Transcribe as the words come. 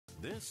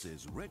This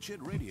is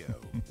Wretched Radio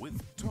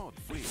with Todd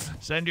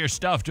Friel. Send your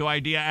stuff to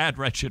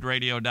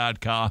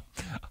idea@wretchedradio.com.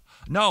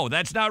 No,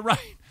 that's not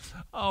right.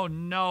 Oh,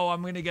 no,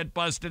 I'm going to get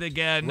busted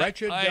again.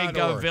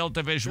 Wretched.org.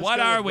 What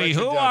are we?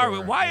 Who are we?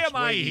 Why am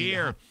I It's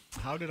here?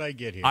 How did I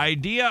get here?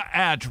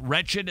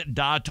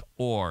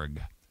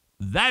 Idea@wretched.org.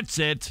 That's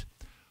it.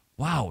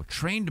 Wow,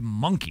 trained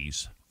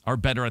monkeys are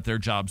better at their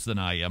jobs than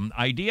I am.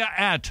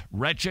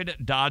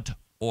 Idea@wretched.org.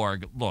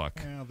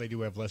 Look. Well, they do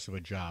have less of a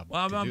job.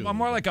 Well, I'm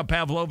more like a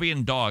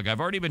Pavlovian dog.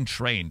 I've already been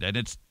trained, and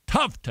it's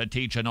tough to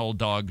teach an old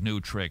dog new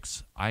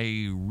tricks.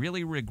 I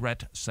really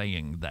regret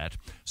saying that.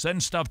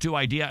 Send stuff to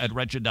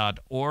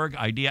idea@wretched.org,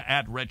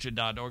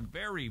 idea@wretched.org.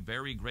 Very,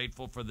 very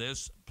grateful for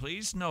this.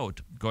 Please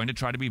note, going to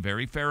try to be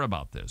very fair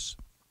about this.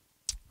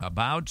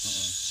 About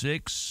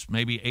 6,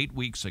 maybe 8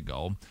 weeks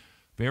ago,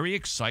 very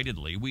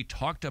excitedly, we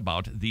talked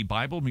about the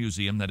Bible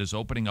Museum that is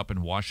opening up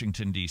in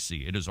Washington,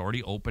 D.C. It has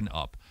already opened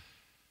up.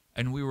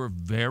 And we were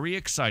very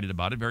excited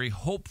about it, very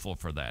hopeful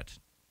for that.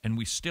 And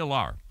we still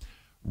are.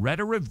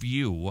 Read a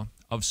review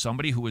of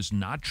somebody who was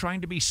not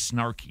trying to be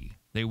snarky.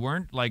 They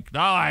weren't like, oh,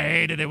 I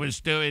hated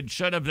it. It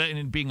should have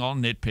been, being all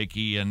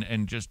nitpicky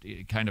and just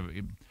kind of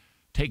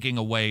taking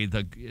away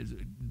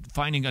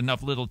finding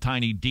enough little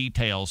tiny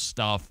detail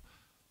stuff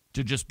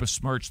to just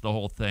besmirch the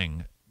whole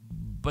thing.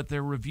 But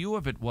their review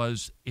of it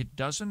was, it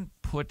doesn't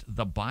put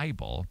the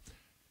Bible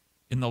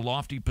in the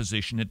lofty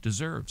position it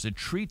deserves. It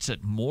treats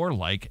it more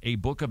like a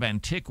book of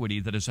antiquity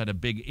that has had a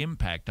big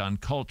impact on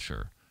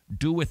culture.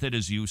 Do with it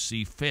as you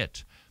see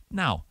fit.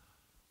 Now,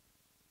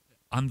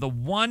 on the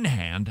one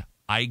hand,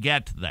 I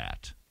get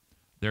that.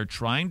 They're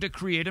trying to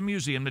create a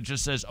museum that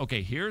just says,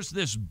 okay, here's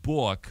this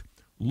book.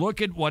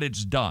 Look at what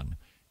it's done.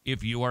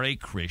 If you are a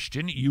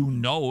Christian, you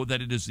know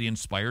that it is the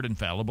inspired,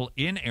 infallible,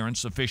 inerrant,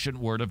 sufficient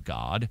Word of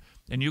God,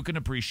 and you can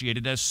appreciate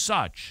it as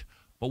such.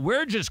 But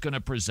we're just going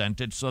to present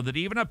it so that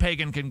even a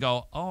pagan can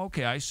go, oh,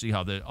 okay, I see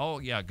how oh,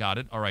 yeah, got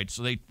it. All right,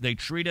 so they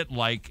treat it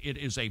like it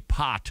is a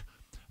pot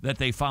that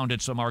they found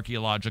at some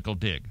archaeological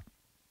dig.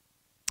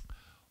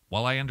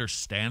 While I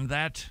understand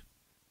that,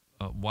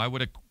 why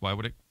would a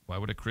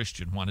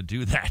Christian want to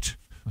do that?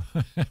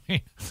 I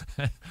mean,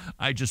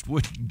 I just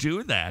wouldn't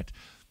do that.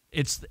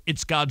 It's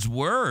God's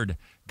Word.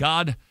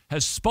 God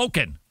has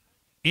spoken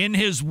in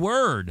His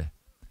Word.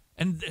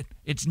 And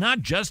it's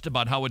not just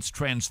about how it's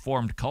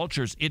transformed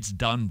cultures. It's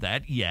done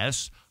that,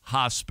 yes,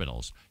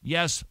 hospitals,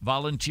 yes,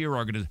 volunteer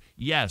organizations,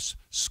 yes,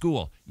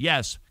 school,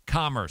 yes,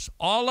 commerce,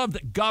 all of the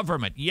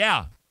government,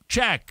 yeah,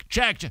 check.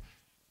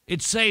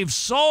 It saves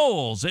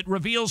souls. It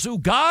reveals who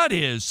God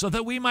is so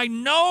that we might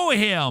know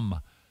Him.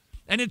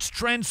 And it's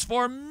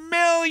transformed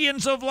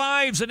millions of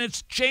lives, and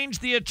it's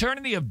changed the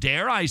eternity of,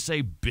 dare I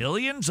say,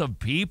 billions of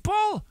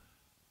people?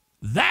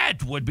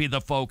 That would be the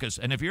focus.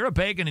 And if you're a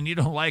pagan and you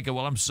don't like it,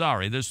 well, I'm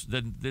sorry. This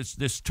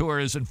tour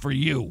isn't for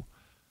you.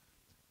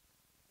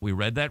 We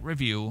read that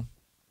review,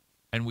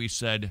 and we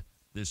said,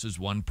 this is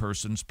one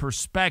person's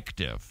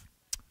perspective.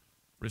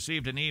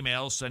 Received an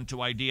email sent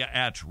to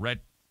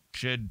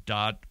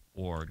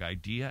idea@wretched.org.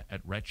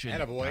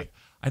 Idea@wretched. Attaboy.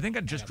 I think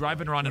I'm just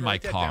driving around in my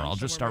car. I'll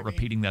just start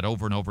repeating that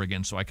over and over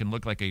again so I can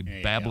look like a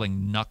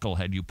babbling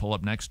knucklehead you pull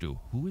up next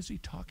to. Who is he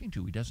talking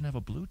to? He doesn't have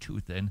a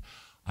Bluetooth in.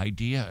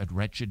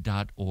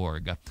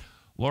 Idea@wretched.org.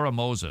 Laura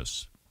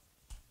Moses.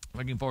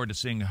 Looking forward to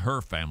seeing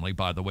her family,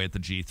 by the way, at the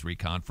G3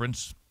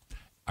 conference.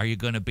 Are you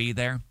going to be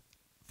there?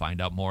 Find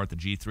out more at the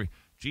G3.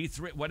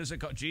 G3, what is it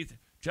called?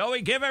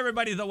 Joey, give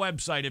everybody the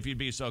website if you'd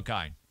be so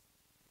kind.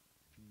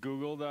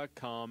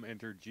 Google.com,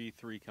 enter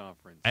G3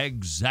 conference.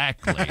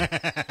 Exactly.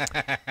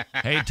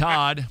 Hey,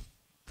 Todd,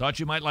 thought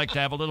you might like to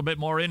have a little bit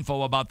more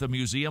info about the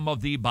Museum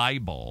of the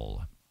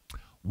Bible.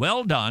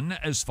 Well done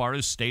as far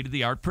as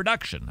state-of-the-art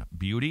production,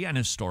 beauty, and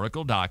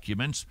historical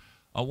documents.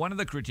 One of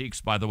the critiques,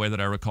 by the way,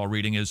 that I recall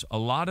reading is a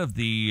lot of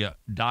the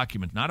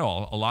documents, not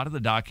all, a lot of the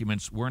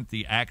documents weren't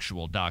the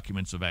actual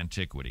documents of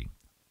antiquity,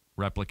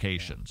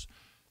 replications.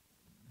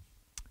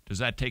 Does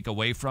that take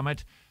away from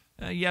it?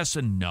 Yes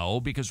and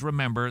no, because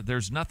remember,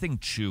 there's nothing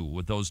to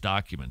with those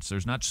documents.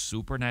 There's not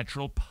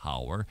supernatural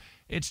power.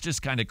 It's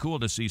just kind of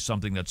cool to see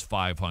something that's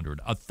 500,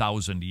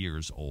 1,000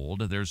 years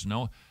old. There's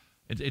no,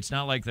 it's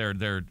not like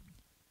they're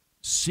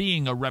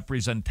seeing a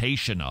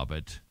representation of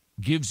it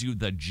gives you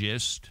the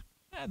gist.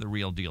 The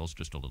real deal's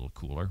just a little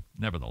cooler,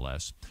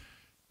 nevertheless.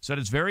 Said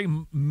it's very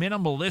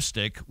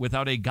minimalistic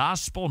without a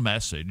gospel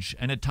message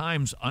and at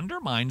times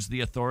undermines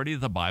the authority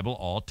of the Bible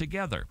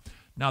altogether.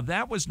 Now,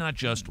 that was not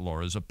just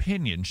Laura's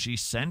opinion. She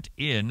sent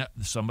in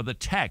some of the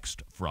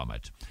text from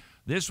it.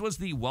 This was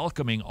the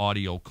welcoming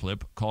audio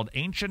clip called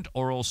Ancient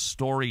Oral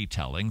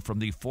Storytelling from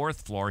the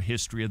Fourth Floor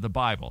History of the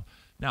Bible.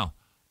 Now,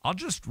 I'll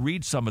just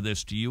read some of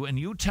this to you, and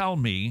you tell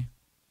me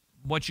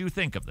what you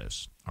think of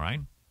this, all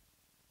right?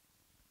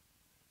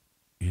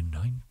 In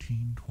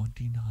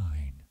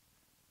 1929,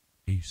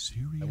 a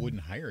Syrian... I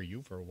wouldn't hire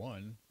you for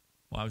one.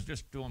 Well, I was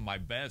just doing my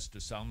best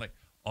to sound like...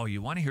 Oh,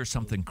 you want to hear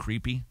something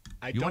creepy?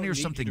 I don't need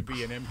you to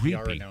be an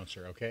NPR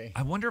announcer, okay?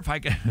 I wonder if I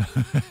can...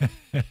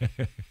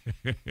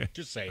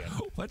 Just saying.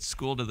 What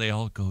school do they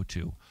all go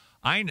to?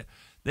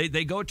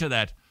 They go to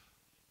that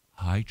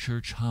High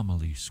Church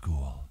Homily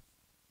School.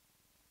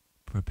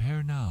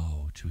 Prepare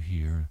now to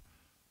hear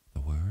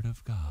the Word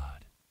of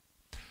God.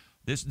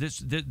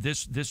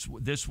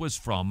 This was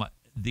from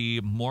the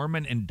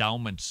Mormon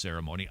endowment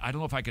ceremony. I don't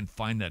know if I can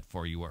find that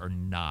for you or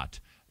not.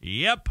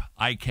 Yep,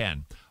 I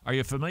can. Are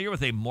you familiar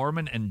with a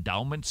Mormon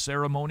endowment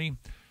ceremony?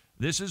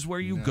 This is where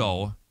you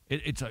go.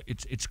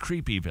 It's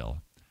Creepyville.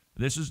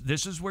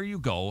 This is where you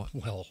go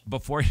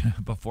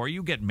before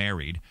you get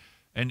married,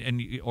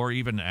 or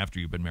even after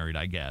you've been married,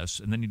 I guess,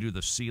 and then you do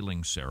the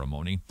sealing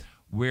ceremony,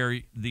 where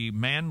the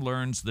man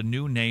learns the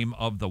new name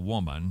of the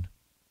woman,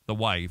 the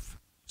wife,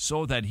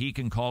 so that he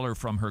can call her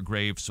from her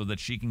grave so that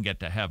she can get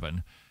to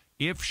heaven,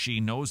 if she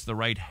knows the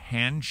right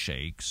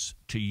handshakes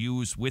to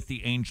use with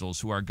the angels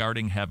who are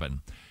guarding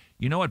heaven.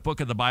 You know what book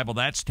of the Bible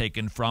that's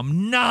taken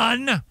from?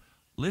 None!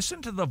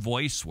 Listen to the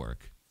voice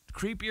work.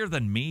 Creepier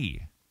than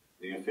me.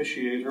 The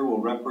officiator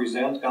will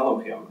represent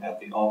Elohim at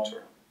the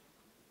altar.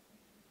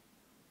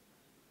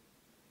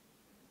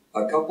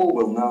 A couple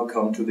will now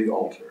come to the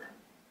altar.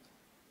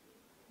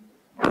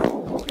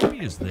 What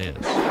creepy is this?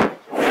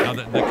 Now,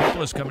 the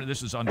couple is coming.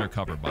 This is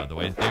undercover, by the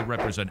way. They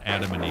represent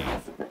Adam and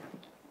Eve.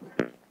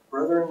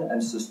 Brethren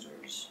and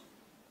sisters,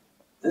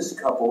 this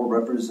couple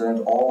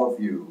represent all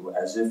of you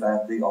as if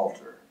at the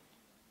altar.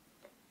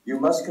 You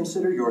must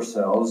consider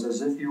yourselves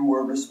as if you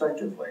were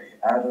respectively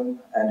Adam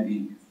and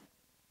Eve.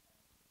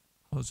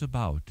 How's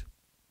about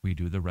we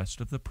do the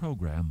rest of the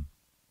program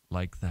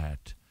like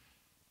that?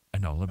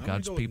 And all of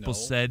God's people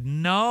said,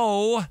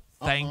 no,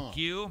 thank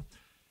you.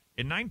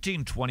 In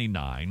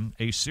 1929,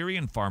 a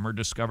Syrian farmer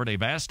discovered a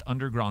vast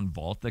underground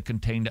vault that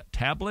contained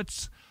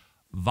tablets,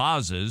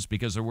 vases,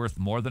 because they're worth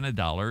more than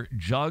 $1,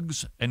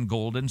 jugs, and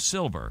gold and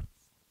silver.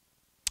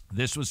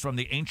 This was from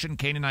the ancient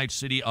Canaanite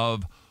city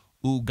of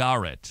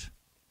Ugarit.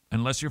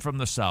 Unless you're from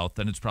the south,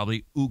 then it's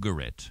probably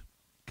Ugarit,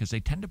 because they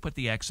tend to put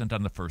the accent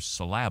on the first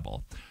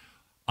syllable.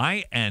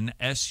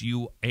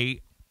 I-N-S-U-R-A-N-C.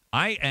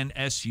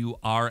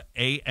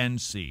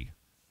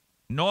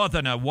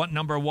 Northerner,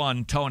 number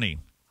one, Tony.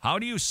 How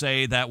do you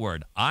say that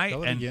word?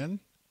 Spell it again.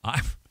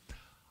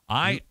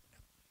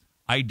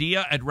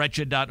 Idea at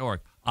wretched.org.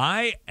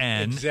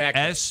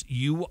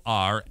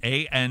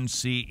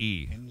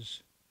 I-N-S-U-R-A-N-C-E.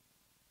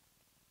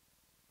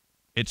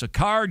 It's a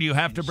card you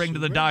have to bring to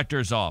the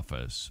doctor's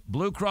office.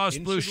 Blue Cross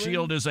Blue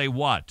Shield is a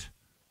what?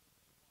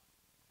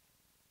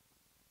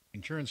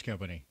 Insurance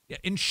company. Yeah,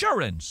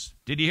 insurance.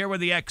 Did you hear where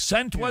the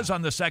accent was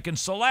on the second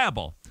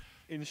syllable?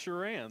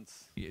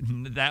 Insurance.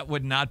 That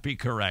would not be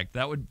correct.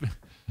 That would...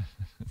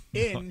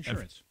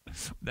 Insurance.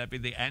 That'd be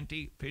the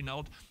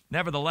anti-penult.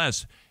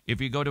 Nevertheless,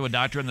 if you go to a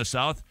doctor in the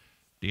South,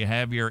 do you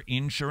have your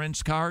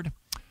insurance card?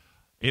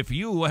 If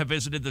you have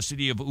visited the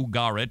city of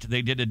Ugarit,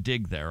 they did a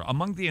dig there.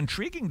 Among the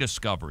intriguing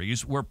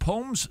discoveries were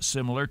poems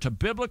similar to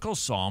biblical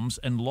psalms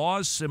and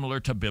laws similar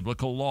to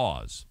biblical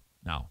laws.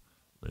 Now,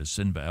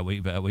 listen very,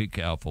 very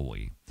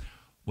carefully.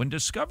 When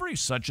discoveries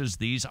such as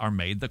these are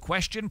made, the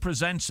question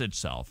presents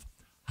itself.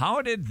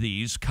 How did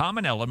these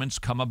common elements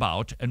come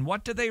about, and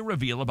what do they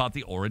reveal about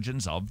the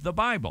origins of the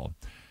Bible?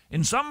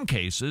 In some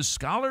cases,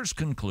 scholars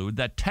conclude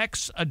that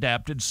texts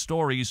adapted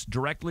stories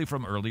directly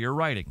from earlier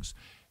writings.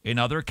 In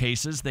other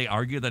cases, they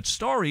argue that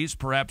stories,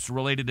 perhaps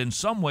related in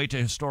some way to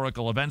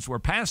historical events, were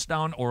passed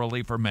down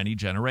orally for many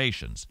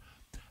generations.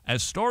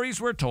 As stories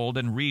were told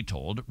and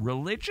retold,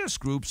 religious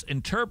groups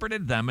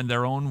interpreted them in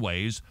their own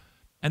ways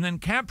and then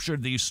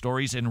captured these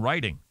stories in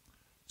writing.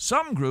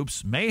 Some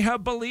groups may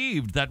have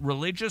believed that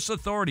religious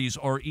authorities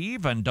or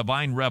even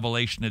divine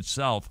revelation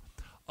itself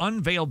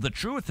unveiled the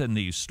truth in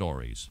these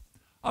stories.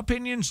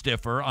 Opinions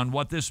differ on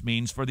what this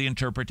means for the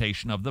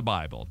interpretation of the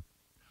Bible.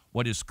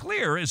 What is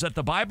clear is that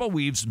the Bible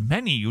weaves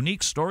many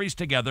unique stories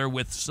together,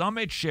 with some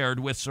it shared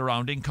with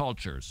surrounding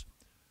cultures.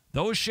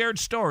 Those shared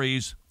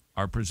stories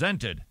are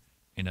presented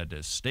in a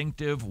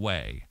distinctive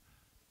way.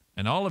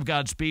 And all of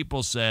God's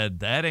people said,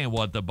 that ain't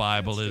what the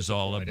Bible is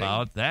all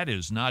about. That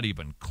is not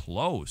even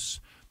close.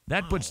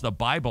 That puts the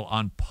Bible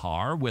on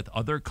par with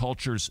other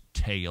cultures'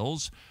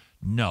 tales.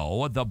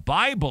 No, the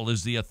Bible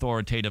is the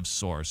authoritative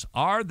source.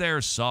 Are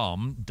there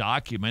some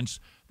documents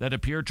that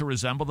appear to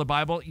resemble the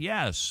Bible?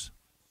 Yes,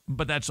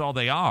 but that's all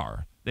they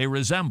are. They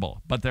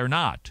resemble, but they're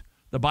not.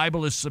 The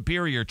Bible is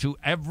superior to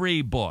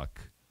every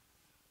book.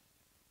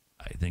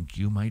 I think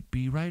you might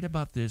be right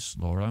about this,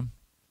 Laura.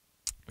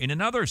 In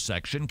another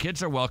section,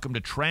 kids are welcome to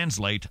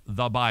translate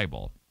the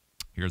Bible.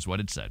 Here's what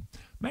it said.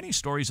 Many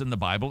stories in the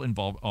Bible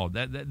involve...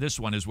 this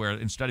one is where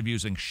instead of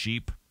using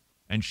sheep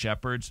and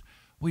shepherds,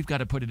 we've got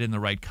to put it in the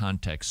right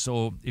context.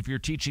 So if you're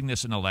teaching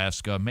this in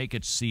Alaska, make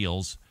it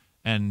seals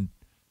and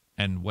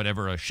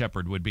whatever a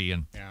shepherd would be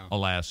in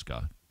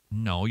Alaska.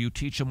 No, you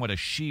teach them what a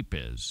sheep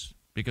is,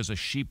 because a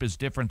sheep is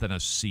different than a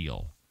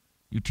seal.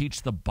 You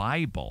teach the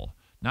Bible,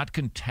 not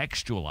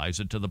contextualize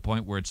it to the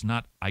point where it's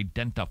not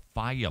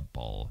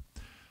identifiable.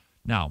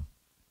 Now,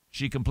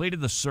 she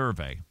completed the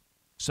survey,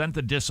 sent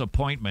the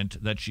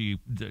disappointment that she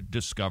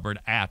discovered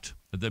at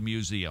the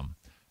museum,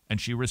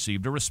 and she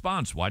received a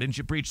response. Why didn't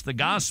you preach the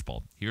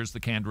gospel? Here's the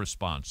canned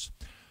response.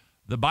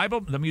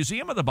 The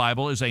Museum of the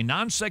Bible is a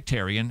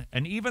non-sectarian,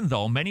 and even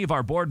though many of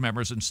our board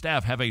members and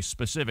staff have a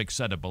specific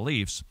set of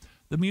beliefs,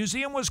 the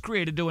museum was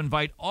created to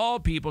invite all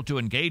people to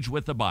engage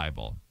with the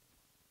Bible.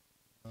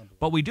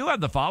 But we do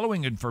have the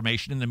following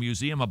information in the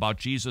museum about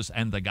Jesus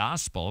and the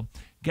gospel.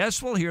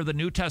 Guests will hear the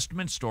New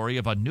Testament story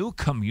of a new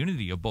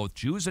community of both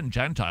Jews and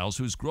Gentiles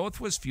whose growth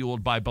was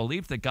fueled by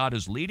belief that God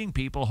is leading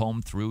people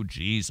home through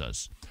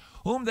Jesus,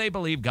 whom they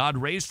believe God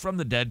raised from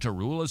the dead to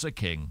rule as a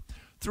king.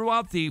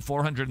 Throughout the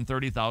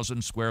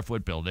 430,000 square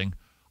foot building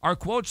are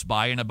quotes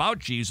by and about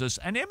Jesus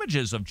and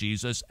images of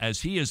Jesus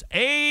as he is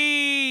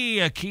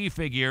a key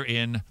figure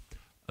in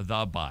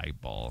the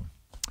Bible.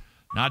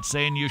 Not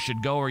saying you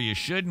should go or you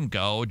shouldn't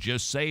go,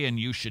 just saying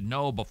you should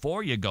know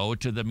before you go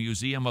to the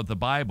Museum of the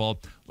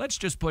Bible. Let's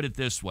just put it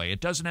this way. It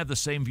doesn't have the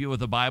same view of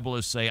the Bible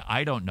as, say,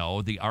 I don't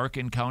know, the Ark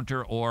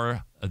Encounter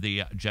or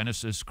the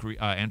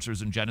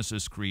Answers in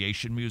Genesis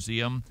Creation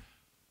Museum,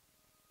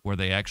 where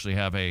they actually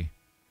have a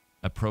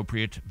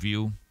appropriate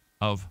view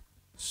of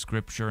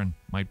Scripture and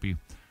might be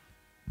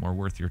more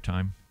worth your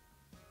time.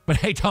 But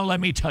hey, don't let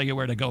me tell you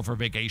where to go for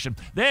vacation.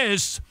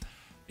 This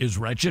is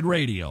Wretched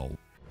Radio.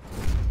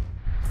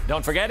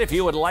 Don't forget, if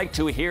you would like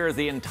to hear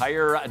the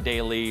entire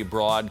daily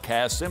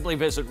broadcast, simply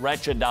visit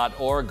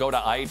wretched.org, go to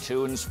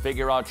iTunes,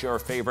 figure out your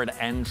favorite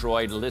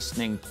Android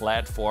listening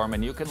platform,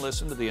 and you can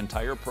listen to the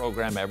entire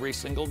program every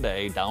single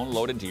day,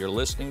 downloaded to your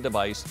listening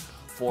device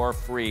for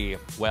free.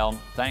 Well,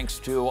 thanks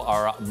to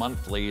our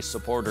monthly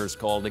supporters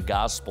called the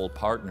Gospel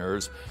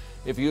Partners.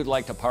 If you'd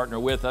like to partner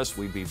with us,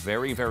 we'd be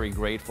very, very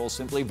grateful.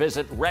 Simply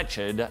visit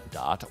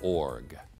wretched.org.